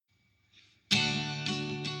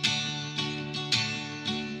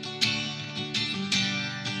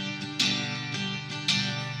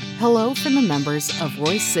Hello from the members of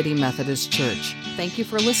Royce City Methodist Church. Thank you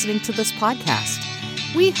for listening to this podcast.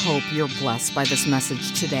 We hope you're blessed by this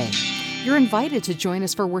message today. You're invited to join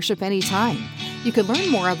us for worship anytime. You can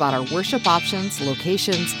learn more about our worship options,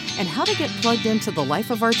 locations, and how to get plugged into the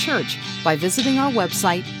life of our church by visiting our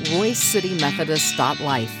website,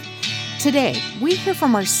 roycitymethodist.life. Today, we hear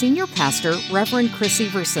from our senior pastor, Reverend Chris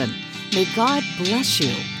Everson. May God bless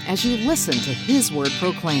you as you listen to His word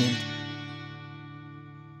proclaimed.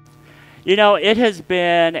 You know, it has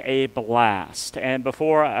been a blast. And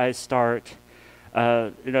before I start,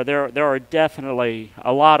 there are definitely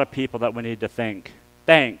a lot of people that we need to thank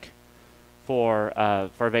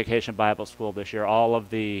for Vacation Bible School this year. All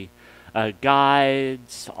of the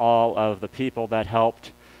guides, all of the people that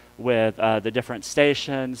helped with the different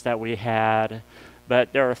stations that we had.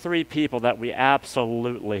 But there are three people that we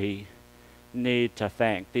absolutely need to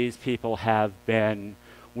thank. These people have been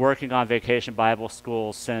working on Vacation Bible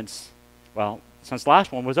School since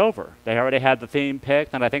last one was over. They already had the theme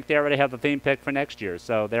picked, and I think they already have the theme picked for next year.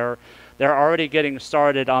 So they're already getting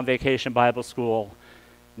started on Vacation Bible School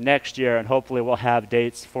next year, and hopefully we'll have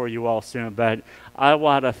dates for you all soon. But I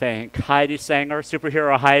want to thank Heidi Sanger,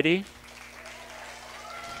 Superhero Heidi.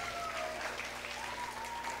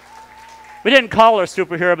 We didn't call her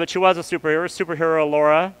superhero, but she was a superhero. Superhero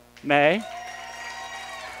Laura May.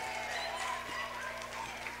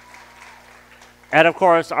 And of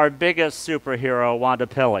course, our biggest superhero, Wanda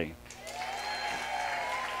Pilley.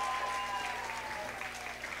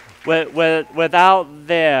 Without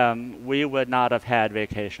them, we would not have had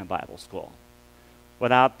Vacation Bible School.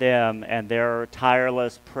 Without them and their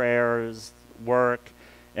tireless prayers, work,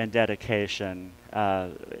 and dedication,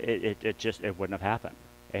 it wouldn't have happened.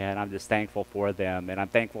 And I'm just thankful for them, and I'm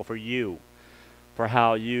thankful for you, for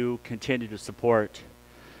how you continue to support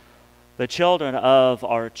the children of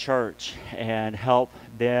our church and help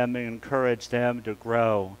them and encourage them to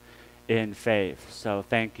grow in faith. So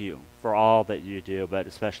thank you for all that you do, but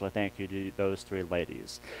especially thank you to those three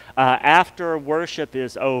ladies. After worship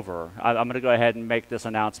is over, I'm going to go ahead and make this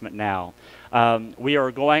announcement now. We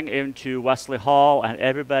are going into Wesley Hall, and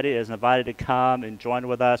everybody is invited to come and join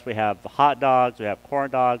with us. We have hot dogs, we have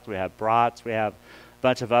corn dogs, we have brats, we have a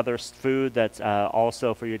bunch of other food that's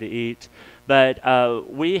also for you to eat. But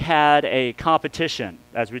we had a competition,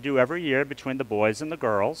 as we do every year, between the boys and the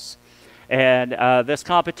girls. And this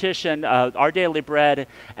competition, Our Daily Bread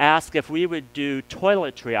asked if we would do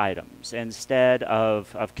toiletry items instead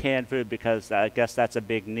of canned food, because I guess that's a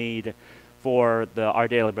big need for the Our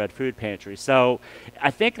Daily Bread food pantry. So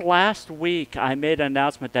I think last week I made an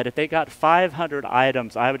announcement that if they got 500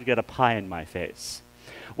 items, I would get a pie in my face.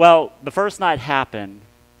 Well, the first night happened,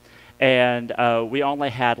 and we only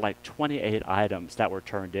had like 28 items that were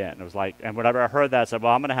turned in. It was like, and whenever I heard that, I said,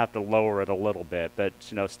 well, I'm going to have to lower it a little bit, but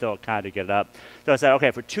still kind of get it up. So I said, okay,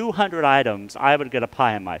 for 200 items, I would get a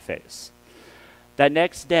pie in my face. That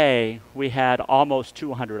next day, we had almost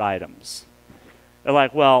 200 items. They're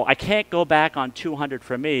like, well, I can't go back on 200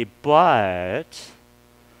 for me, but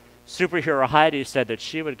Superhero Heidi said that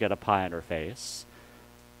she would get a pie in her face.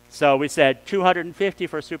 So we said 250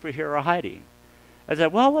 for Superhero Heidi. I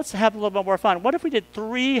said, well, let's have a little bit more fun. What if we did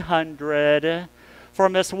 300 for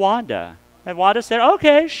Miss Wanda? And Wanda said,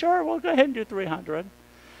 okay, sure, we'll go ahead and do 300.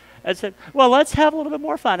 I said, well, let's have a little bit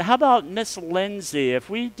more fun. How about Miss Lindsay? If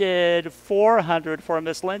we did 400 for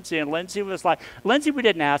Miss Lindsay, and Lindsay was like, Lindsay, we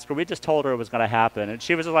didn't ask her. We just told her it was going to happen. And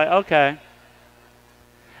she was just like, okay.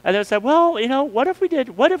 And they said, well, what if we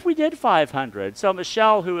did 500? So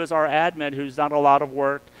Michelle, who is our admin, who's done a lot of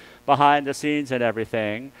work behind the scenes and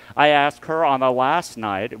everything, I asked her on the last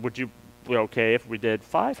night, would you be okay if we did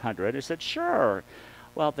 500? She said, sure.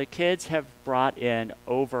 Well, the kids have brought in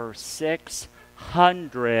over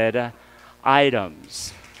 600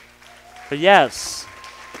 items. But yes.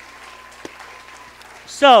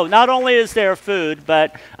 So not only is there food,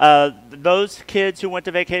 but those kids who went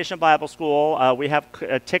to Vacation Bible School, we have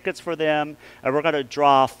tickets for them. We're going to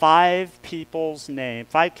draw 5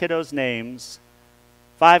 kiddos' names,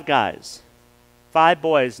 5 guys, 5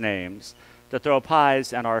 boys' names to throw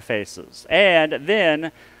pies in our faces. And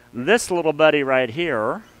then this little buddy right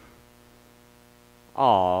here,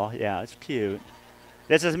 oh yeah, it's cute.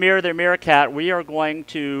 This is Mirror the Meerkat. We are going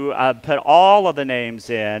to put all of the names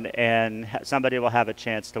in, and somebody will have a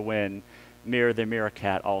chance to win Mirror the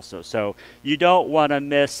Meerkat also. So you don't want to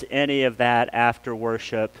miss any of that after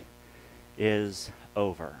worship is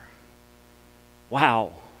over.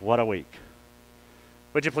 Wow, what a week.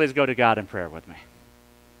 Would you please go to God in prayer with me?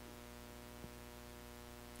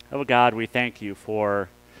 Oh God, we thank you for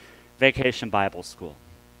Vacation Bible School.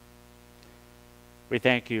 We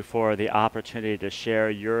thank you for the opportunity to share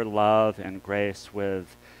your love and grace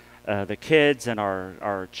with the kids in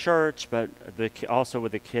our church, but also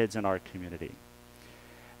with the kids in our community.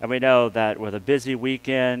 And we know that with a busy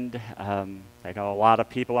weekend, I know a lot of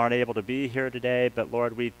people aren't able to be here today, but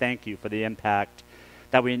Lord, we thank you for the impact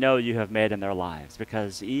that we know you have made in their lives,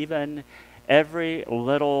 because even every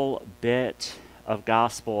little bit of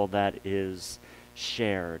gospel that is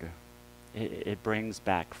shared, it brings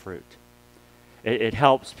back fruit. It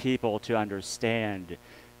helps people to understand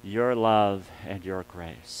your love and your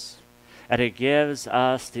grace. And it gives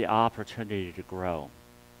us the opportunity to grow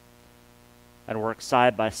and work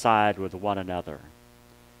side by side with one another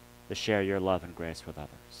to share your love and grace with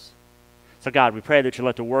others. So God, we pray that you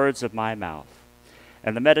let the words of my mouth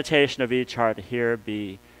and the meditation of each heart here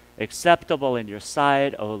be acceptable in your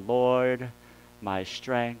sight, O Lord, my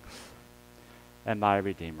strength and my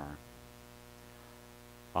Redeemer.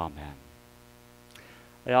 Amen.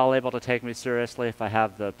 Are y'all able to take me seriously if I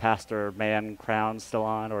have the pastor man crown still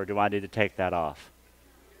on, or do I need to take that off?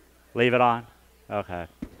 Leave it on? Okay.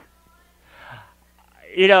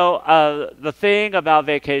 You know, the thing about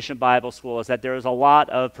Vacation Bible School is that there's a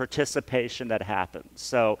lot of participation that happens.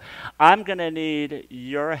 So I'm going to need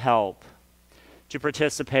your help to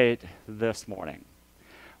participate this morning.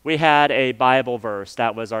 We had a Bible verse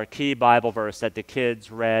that was our key Bible verse that the kids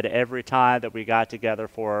read every time that we got together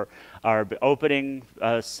for our opening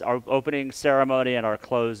ceremony and our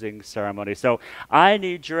closing ceremony. So I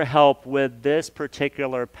need your help with this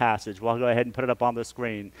particular passage. We'll go ahead and put it up on the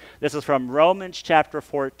screen. This is from Romans chapter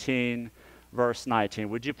 14, verse 19.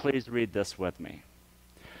 Would you please read this with me?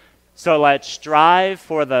 So let's strive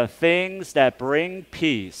for the things that bring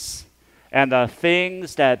peace and the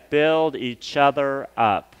things that build each other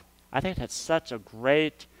up. I think that's such a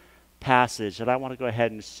great passage that I want to go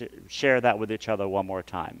ahead and share that with each other one more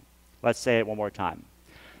time. Let's say it one more time.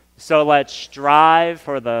 So let's strive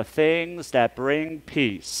for the things that bring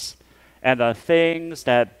peace and the things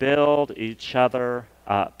that build each other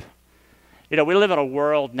up. You know, we live in a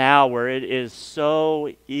world now where it is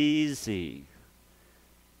so easy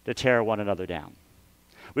to tear one another down.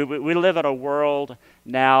 We live in a world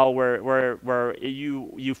now where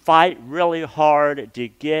you fight really hard to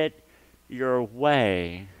get your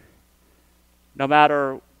way, no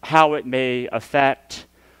matter how it may affect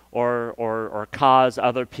or cause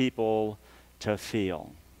other people to feel.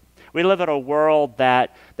 We live in a world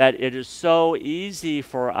that it is so easy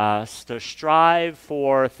for us to strive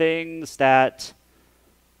for things that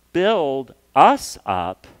build us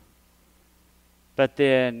up, but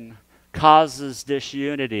then causes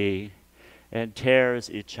disunity and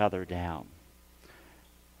tears each other down.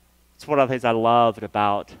 It's one of the things I loved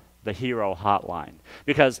about the Hero Hotline,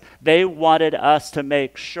 because they wanted us to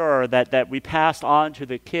make sure that we passed on to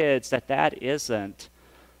the kids that isn't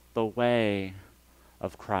the way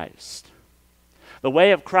of Christ. The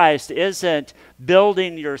way of Christ isn't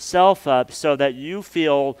building yourself up so that you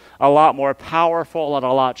feel a lot more powerful and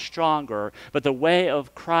a lot stronger, but the way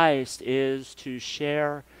of Christ is to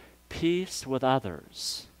share peace with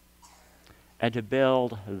others and to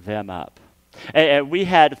build them up. And we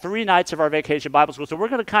had 3 nights of our Vacation Bible School, so we're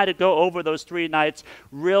going to kind of go over those 3 nights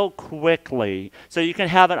real quickly so you can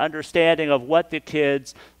have an understanding of what the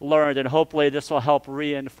kids learned, and hopefully this will help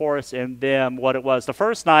reinforce in them what it was. The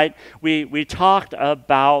first night, we talked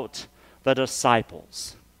about the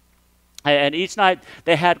disciples. And each night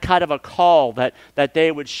they had kind of a call that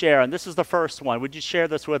they would share, and this is the first one. Would you share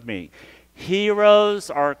this with me? Heroes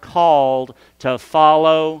are called to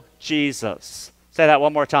follow Jesus. Say that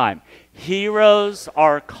one more time. Heroes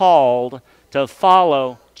are called to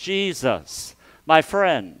follow Jesus. My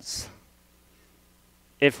friends,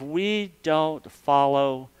 if we don't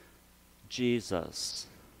follow Jesus,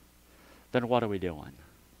 then what are we doing?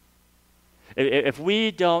 If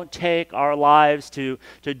we don't take our lives to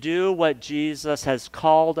do what Jesus has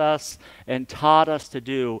called us and taught us to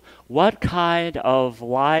do, what kind of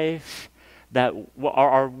life that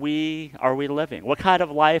are we living? What kind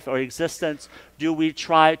of life or existence do we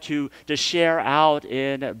try to share out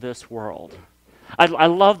in this world? I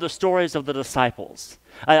love the stories of the disciples.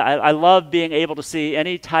 I love being able to see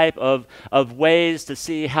any type of ways to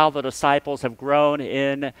see how the disciples have grown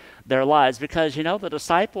in their lives, because, you know, the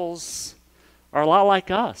disciples are a lot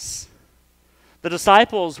like us. The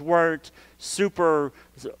disciples weren't super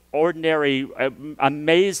ordinary,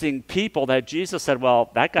 amazing people that Jesus said, well,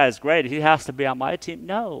 that guy's great, he has to be on my team.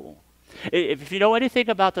 No. If you know anything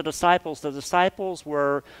about the disciples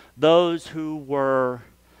were those who were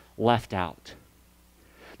left out.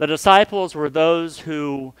 The disciples were those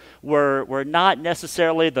who were not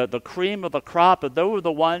necessarily the cream of the crop, but they were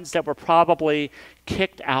the ones that were probably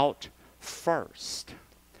kicked out first.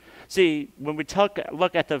 See, when we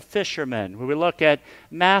look at the fishermen, when we look at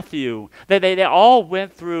Matthew, they all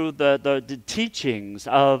went through the teachings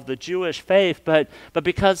of the Jewish faith, but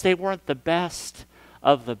because they weren't the best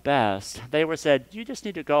of the best, they were said, you just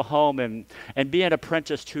need to go home and be an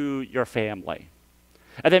apprentice to your family.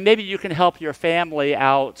 And then maybe you can help your family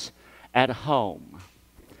out at home.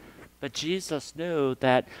 But Jesus knew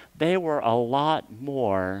that they were a lot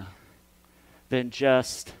more than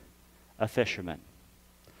just a fisherman.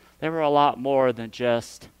 They were a lot more than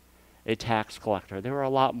just a tax collector. They were a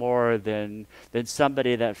lot more than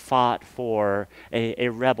somebody that fought for a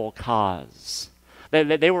rebel cause.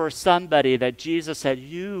 They were somebody that Jesus said,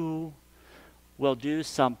 you will do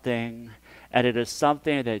something, and it is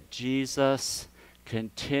something that Jesus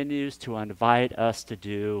continues to invite us to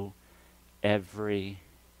do every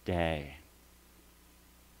day.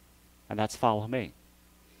 And that's follow me.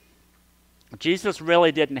 Jesus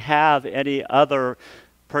really didn't have any other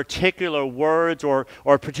particular words or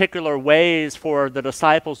particular ways for the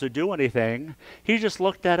disciples to do anything. He just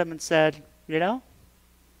looked at them and said,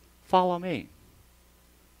 follow me.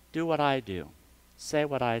 Do what I do. Say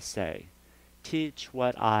what I say. Teach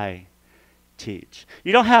what I teach.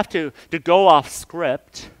 You don't have to go off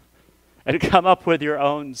script and come up with your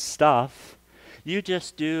own stuff. You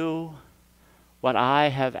just do what I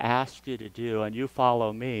have asked you to do, and you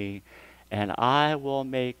follow me, and I will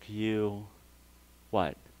make you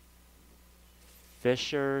what?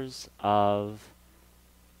 Fishers of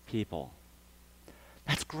people.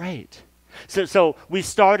 That's great. So we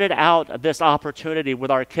started out this opportunity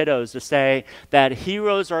with our kiddos to say that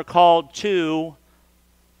heroes are called to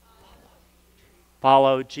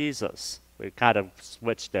follow Jesus. We kind of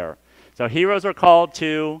switched there. So heroes are called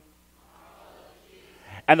to,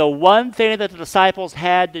 and the one thing that the disciples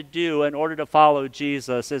had to do in order to follow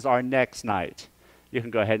Jesus is our next night. You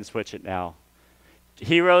can go ahead and switch it now.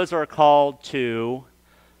 Heroes are called to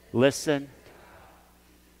listen.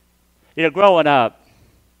 Growing up,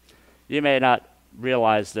 you may not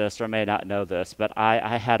realize this or may not know this, but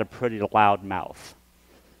I had a pretty loud mouth.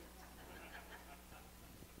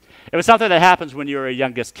 It was something that happens when you were a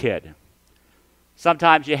youngest kid.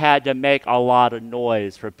 Sometimes you had to make a lot of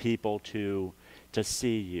noise for people to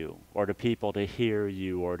see you, or to people to hear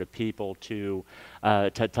you, or to people to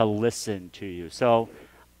listen to you. So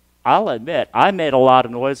I'll admit, I made a lot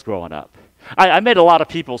of noise growing up. I made a lot of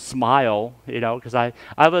people smile, because I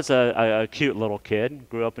was a cute little kid,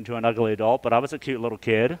 grew up into an ugly adult, but I was a cute little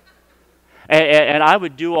kid. And I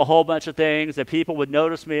would do a whole bunch of things, and people would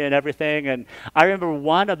notice me and everything. And I remember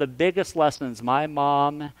one of the biggest lessons my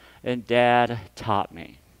mom and dad taught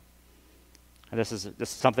me. And this is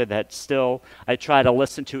something that still I try to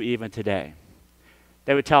listen to even today.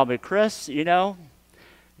 They would tell me, Chris,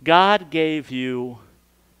 God gave you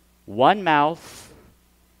one mouth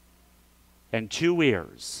and two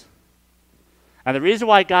ears. And the reason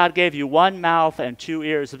why God gave you one mouth and two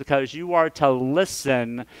ears is because you are to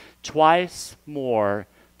listen twice more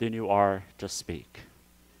than you are to speak.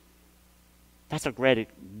 That's a great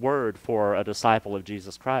word for a disciple of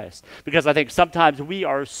Jesus Christ. Because I think sometimes we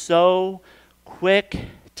are so quick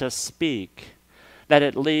to speak that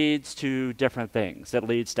it leads to different things. It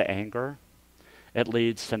leads to anger. It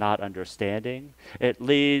leads to not understanding. It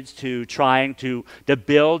leads to trying to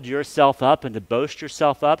build yourself up and to boast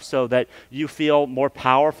yourself up so that you feel more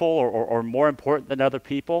powerful or more important than other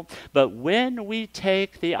people. But when we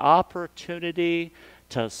take the opportunity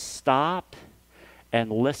to stop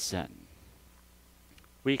and listen,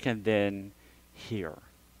 we can then hear.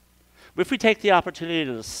 If we take the opportunity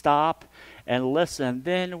to stop and listen,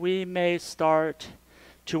 then we may start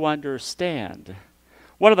to understand.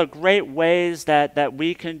 One of the great ways that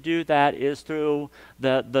we can do that is through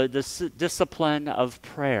the discipline of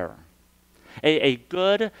prayer. A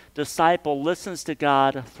good disciple listens to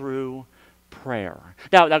God through prayer.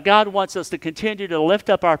 Now, God wants us to continue to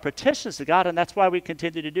lift up our petitions to God, and that's why we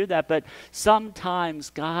continue to do that. But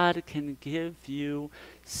sometimes God can give you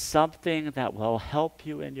something that will help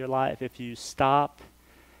you in your life if you stop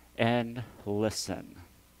and listen.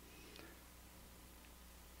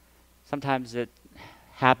 Sometimes it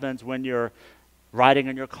happens when you're riding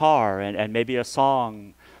in your car and maybe a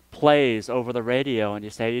song plays over the radio and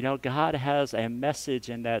you say, God has a message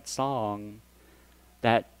in that song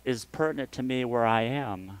that is pertinent to me where I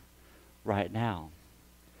am right now.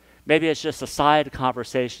 Maybe it's just a side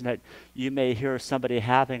conversation that you may hear somebody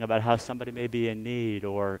having about how somebody may be in need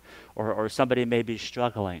or somebody may be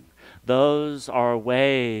struggling. Those are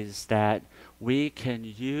ways that we can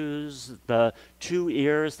use the 2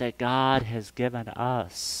 ears that God has given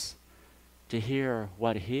us to hear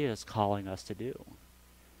what he is calling us to do.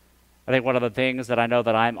 I think one of the things that I know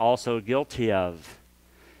that I'm also guilty of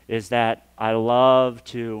is that I love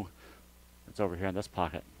to, it's over here in this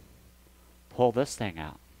pocket, pull this thing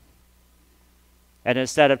out. And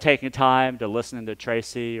instead of taking time to listening to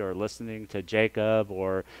Tracy or listening to Jacob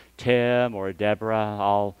or Tim or Deborah,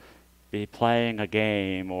 I'll be playing a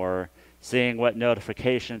game or seeing what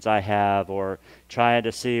notifications I have or trying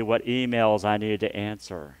to see what emails I need to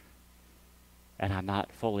answer. And I'm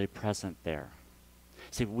not fully present there.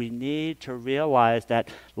 See, we need to realize that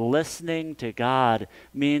listening to God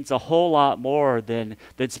means a whole lot more than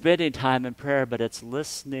spending time in prayer, but it's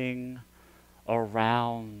listening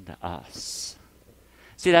around us.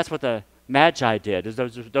 See, that's what the Magi did.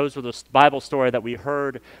 Those were the Bible story that we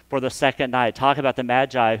heard for the second night. Talk about the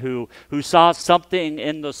Magi who saw something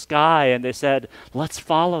in the sky and they said, let's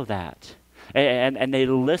follow that. And they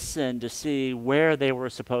listened to see where they were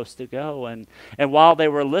supposed to go. And while they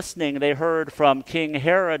were listening, they heard from King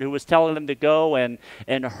Herod, who was telling them to go and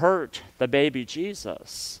hurt the baby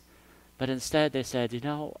Jesus. But instead they said,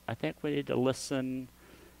 I think we need to listen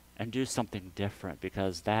and do something different,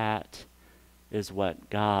 because that is what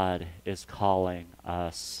God is calling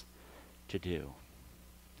us to do.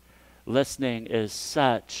 Listening is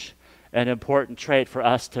such an important trait for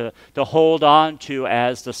us to hold on to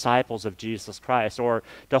as disciples of Jesus Christ, or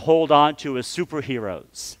to hold on to as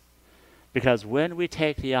superheroes. Because when we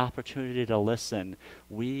take the opportunity to listen,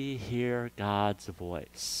 we hear God's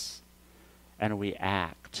voice and we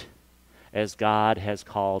act as God has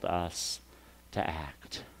called us to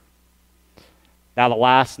act. Now, the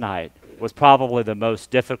last night was probably the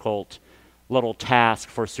most difficult little task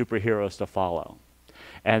for superheroes to follow.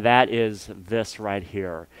 And that is this right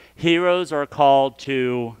here. Heroes are called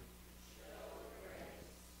to...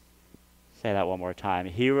 Say that one more time.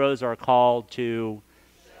 Heroes are called to...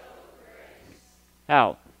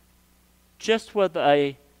 Now, just with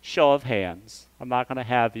a show of hands, I'm not going to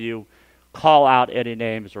have you call out any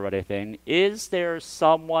names or anything. Is there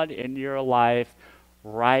someone in your life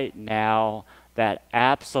right now that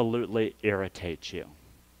absolutely irritates you?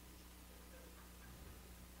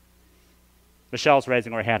 Michelle's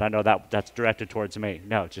raising her hand. I know that's directed towards me.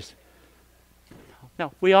 No,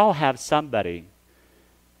 we all have somebody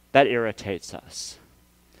that irritates us.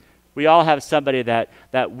 We all have somebody that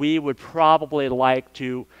we would probably like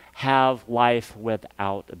to have life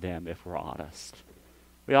without them, if we're honest.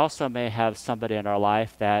 We also may have somebody in our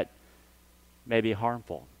life that may be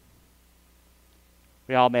harmful.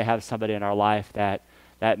 We all may have somebody in our life that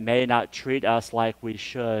may not treat us like we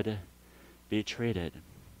should be treated.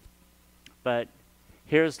 But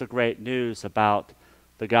here's the great news about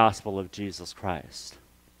the gospel of Jesus Christ.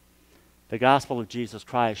 The gospel of Jesus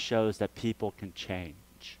Christ shows that people can change.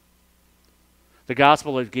 The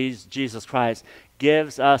gospel of Jesus Christ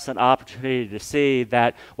gives us an opportunity to see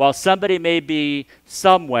that while somebody may be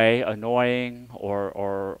some way annoying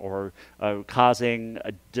or causing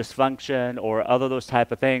a dysfunction or other those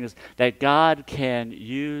type of things, that God can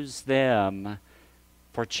use them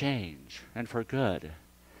for change and for good.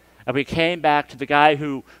 And we came back to the guy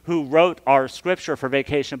who wrote our scripture for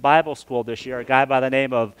Vacation Bible School this year, a guy by the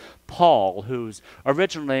name of Paul, whose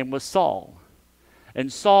original name was Saul.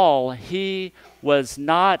 And Saul, he was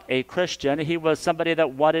not a Christian. He was somebody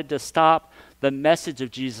that wanted to stop the message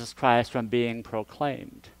of Jesus Christ from being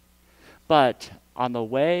proclaimed. But on the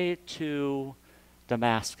way to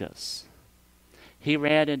Damascus, he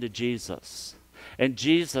ran into Jesus. And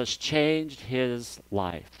Jesus changed his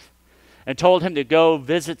life and told him to go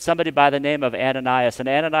visit somebody by the name of Ananias. And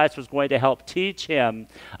Ananias was going to help teach him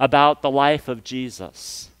about the life of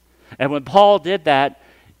Jesus. And when Paul did that,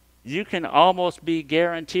 you can almost be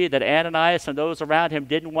guaranteed that Ananias and those around him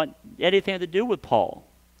didn't want anything to do with Paul.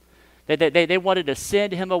 They wanted to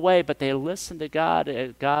send him away, but they listened to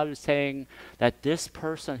God. God was saying that this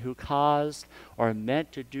person who caused or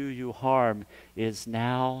meant to do you harm is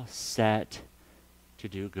now set to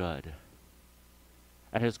do good,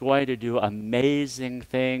 and is going to do amazing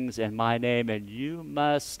things in my name, and you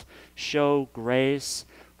must show grace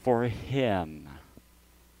for him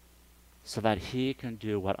so that he can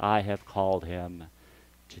do what I have called him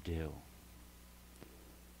to do.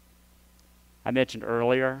 I mentioned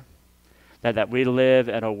earlier that we live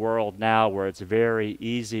in a world now where it's very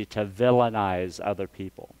easy to villainize other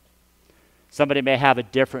people. Somebody may have a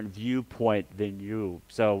different viewpoint than you,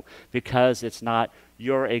 so because it's not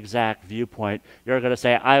your exact viewpoint, you're going to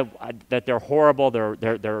say that they're horrible,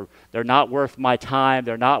 they're not worth my time,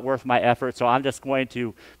 they're not worth my effort, so I'm just going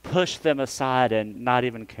to push them aside and not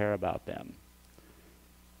even care about them.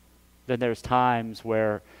 Then there's times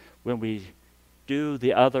where when we do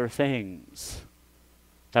the other things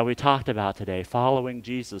that we talked about today, following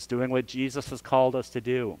Jesus, doing what Jesus has called us to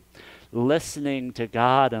do, listening to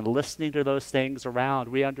God and listening to those things around,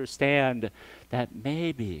 we understand that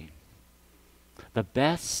maybe the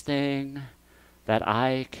best thing that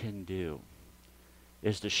I can do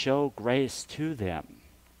is to show grace to them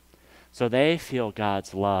so they feel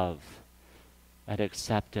God's love and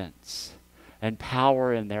acceptance and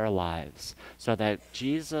power in their lives, so that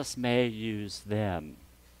Jesus may use them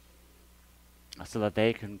so that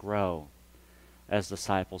they can grow as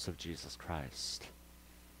disciples of Jesus Christ.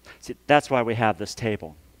 See, that's why we have this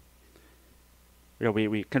table.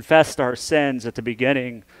 We confessed our sins at the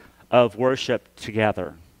beginning of worship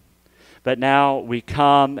together. But now we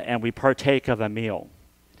come and we partake of a meal.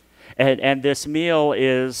 And this meal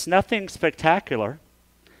is nothing spectacular.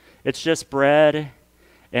 It's just bread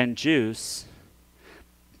and juice.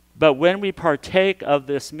 But when we partake of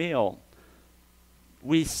this meal,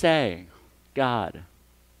 we say, God,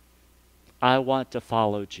 I want to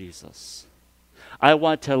follow Jesus. I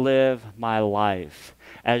want to live my life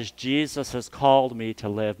as Jesus has called me to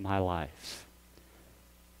live my life,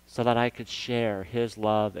 so that I could share his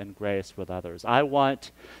love and grace with others. I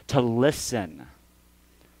want to listen,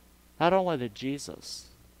 not only to Jesus,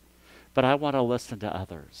 but I want to listen to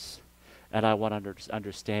others. And I want to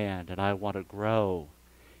understand, and I want to grow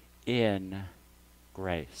in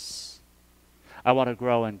grace. I want to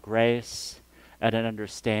grow in grace and an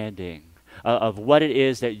understanding of what it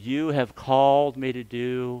is that you have called me to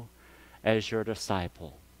do as your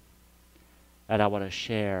disciple. And I want to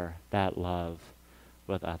share that love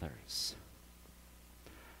with others.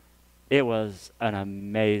 It was an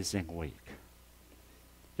amazing week.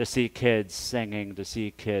 To see kids singing, to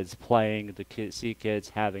see kids playing, to see kids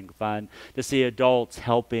having fun, to see adults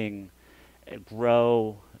helping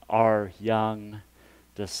grow our young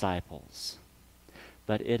disciples.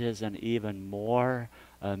 But it is an even more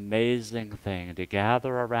amazing thing to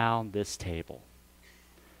gather around this table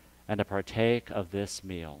and to partake of this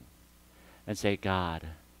meal and say, God,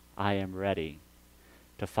 I am ready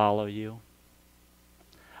to follow you.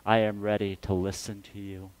 I am ready to listen to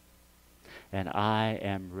you. And I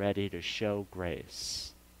am ready to show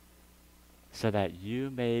grace so that you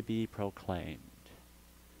may be proclaimed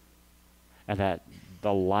and that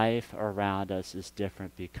the life around us is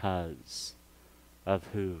different because of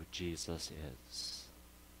who Jesus is.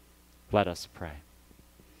 Let us pray.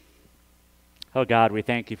 Oh God, we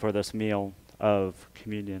thank you for this meal of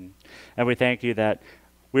communion. And we thank you that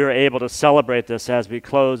we were able to celebrate this as we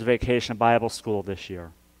close Vacation Bible School this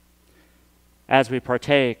year. As we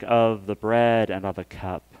partake of the bread and of the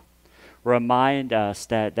cup, remind us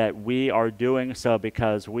that we are doing so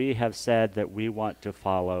because we have said that we want to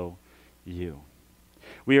follow you.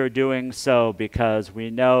 We are doing so because we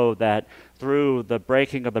know that through the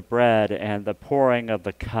breaking of the bread and the pouring of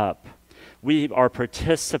the cup, we are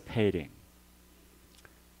participating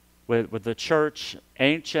with the church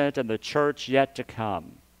ancient and the church yet to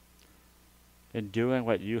come in doing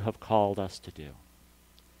what you have called us to do.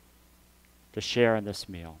 To share in this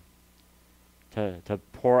meal, to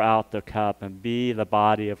pour out the cup and be the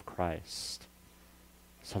body of Christ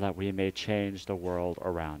so that we may change the world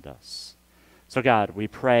around us. So God, we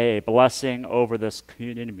pray a blessing over this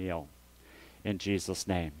communion meal in Jesus'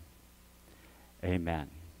 name. Amen.